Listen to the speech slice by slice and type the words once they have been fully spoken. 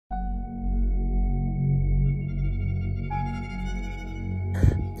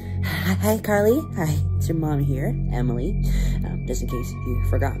Hi, Carly. Hi, it's your mom here, Emily. Just in case you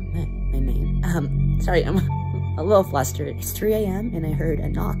forgot my name. Sorry, I'm a little flustered. It's 3 a.m. and I heard a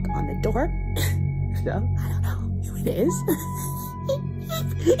knock on the door. So, I don't know who it is.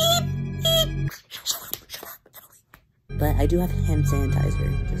 Shut up, Emily. But I do have hand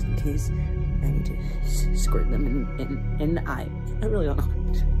sanitizer, just in case I need to squirt them in the eye. I really don't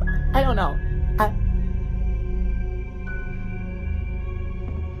know. I don't know.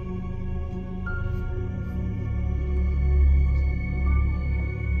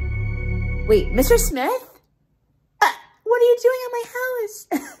 Wait, Mr. Smith? What are you doing at my house?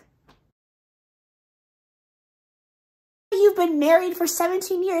 You've been married for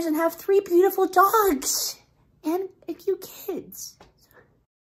 17 years and have 3 beautiful dogs and a few kids.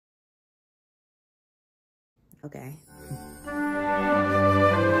 Okay.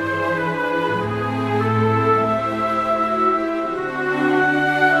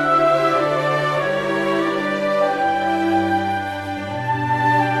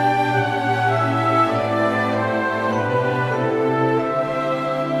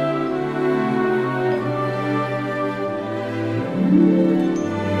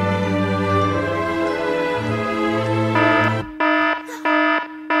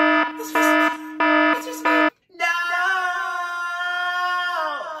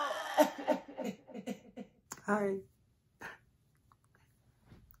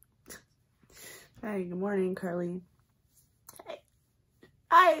 Hi, good morning, Carly.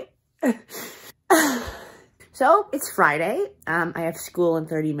 Hi. So, it's Friday. I have school in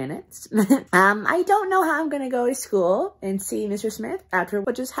 30 minutes. I don't know how I'm gonna go to school and see Mr. Smith after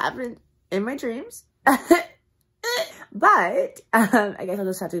what just happened in my dreams. But, I guess I'll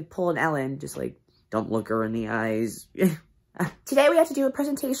just have to pull an Ellen, just like, don't look her in the eyes. Today we have to do a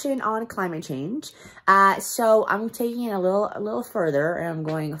presentation on climate change. So I'm taking it a little further and I'm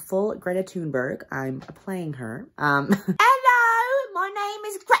going full Greta Thunberg. I'm playing her. Hello, my name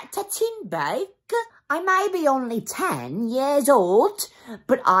is Greta Thunberg. I may be only 10 years old,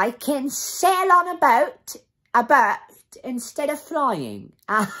 but I can sail on a boat instead of flying.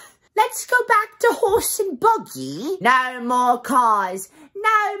 Let's go back to horse and buggy. No more cars.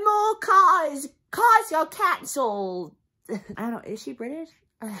 No more cars. Cars are cancelled. I don't know, is she British?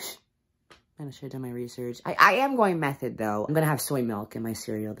 I should have done my research. I am going method though. I'm gonna have soy milk in my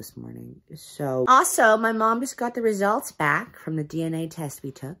cereal this morning. So, also, my mom just got the results back from the DNA test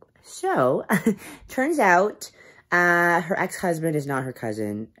we took. So, turns out, her ex-husband is not her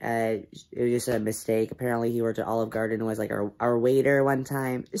cousin. It was just a mistake. Apparently, he worked at Olive Garden and was like our waiter one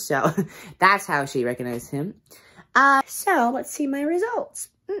time. So, that's how she recognized him. So, let's see my results.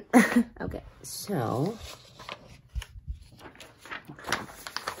 Okay, so...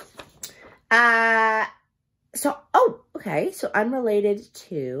 okay, so I'm related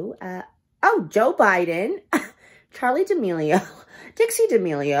to, Joe Biden, Charli D'Amelio, Dixie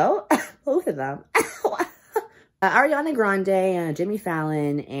D'Amelio, both of them, Ariana Grande, Jimmy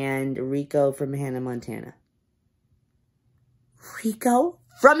Fallon, and Rico from Hannah Montana. Rico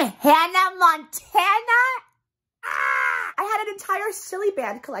from Hannah Montana? I had an entire silly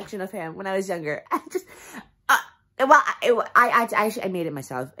band collection of him when I was younger. I made it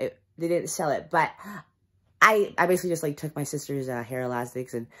myself. They didn't sell it, but I basically just like took my sister's hair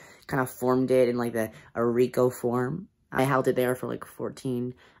elastics and kind of formed it in like a Rico form. I held it there for like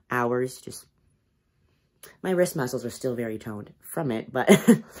 14 hours. Just my wrist muscles are still very toned from it, but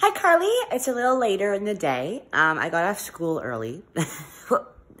hi Carly. It's a little later in the day. I got off school early.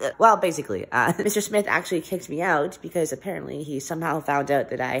 Well, basically, Mr. Smith actually kicked me out because apparently he somehow found out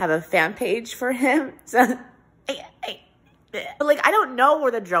that I have a fan page for him. So. But like, I don't know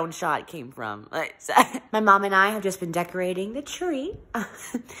where the drone shot came from. Like, so, my mom and I have just been decorating the tree.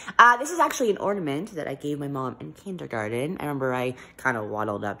 This is actually an ornament that I gave my mom in kindergarten. I remember I kind of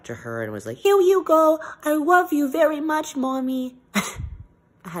waddled up to her and was like, here you go. I love you very much, mommy.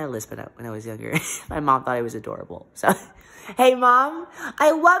 I had a lisp when I was younger. My mom thought it was adorable. So, hey mom,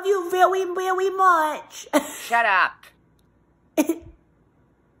 I love you very, very much. Shut up.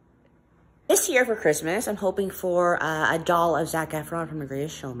 This year for Christmas, I'm hoping for a doll of Zac Efron from The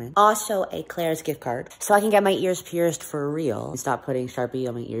Greatest Showman. Also, a Claire's gift card. So I can get my ears pierced for real and stop putting Sharpie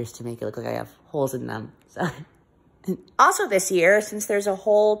on my ears to make it look like I have holes in them. So. Also this year, since there's a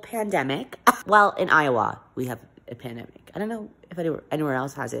whole pandemic, well, in Iowa, we have a pandemic. I don't know if anywhere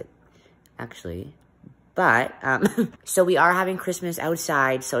else has it, actually. But, so we are having Christmas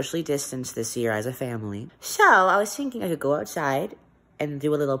outside, socially distanced this year as a family. So I was thinking I could go outside and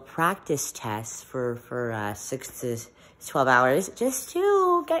do a little practice test for 6 to 12 hours just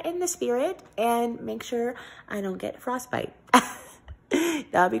to get in the spirit and make sure I don't get frostbite.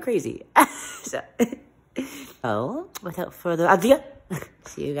 That would be crazy. So, without further ado,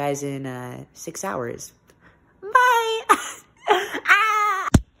 see you guys in 6 hours. Bye!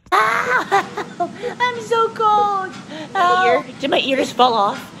 I'm so cold. Did my ear just fall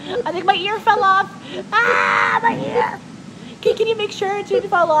off? I think my ear fell off. My ear. Can you make sure it didn't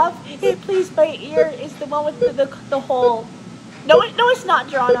fall off? Hey, please, my ear is the one with the hole. No, it's not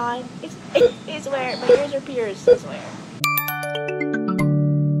drawn on. It's where my ears are pierced. I swear.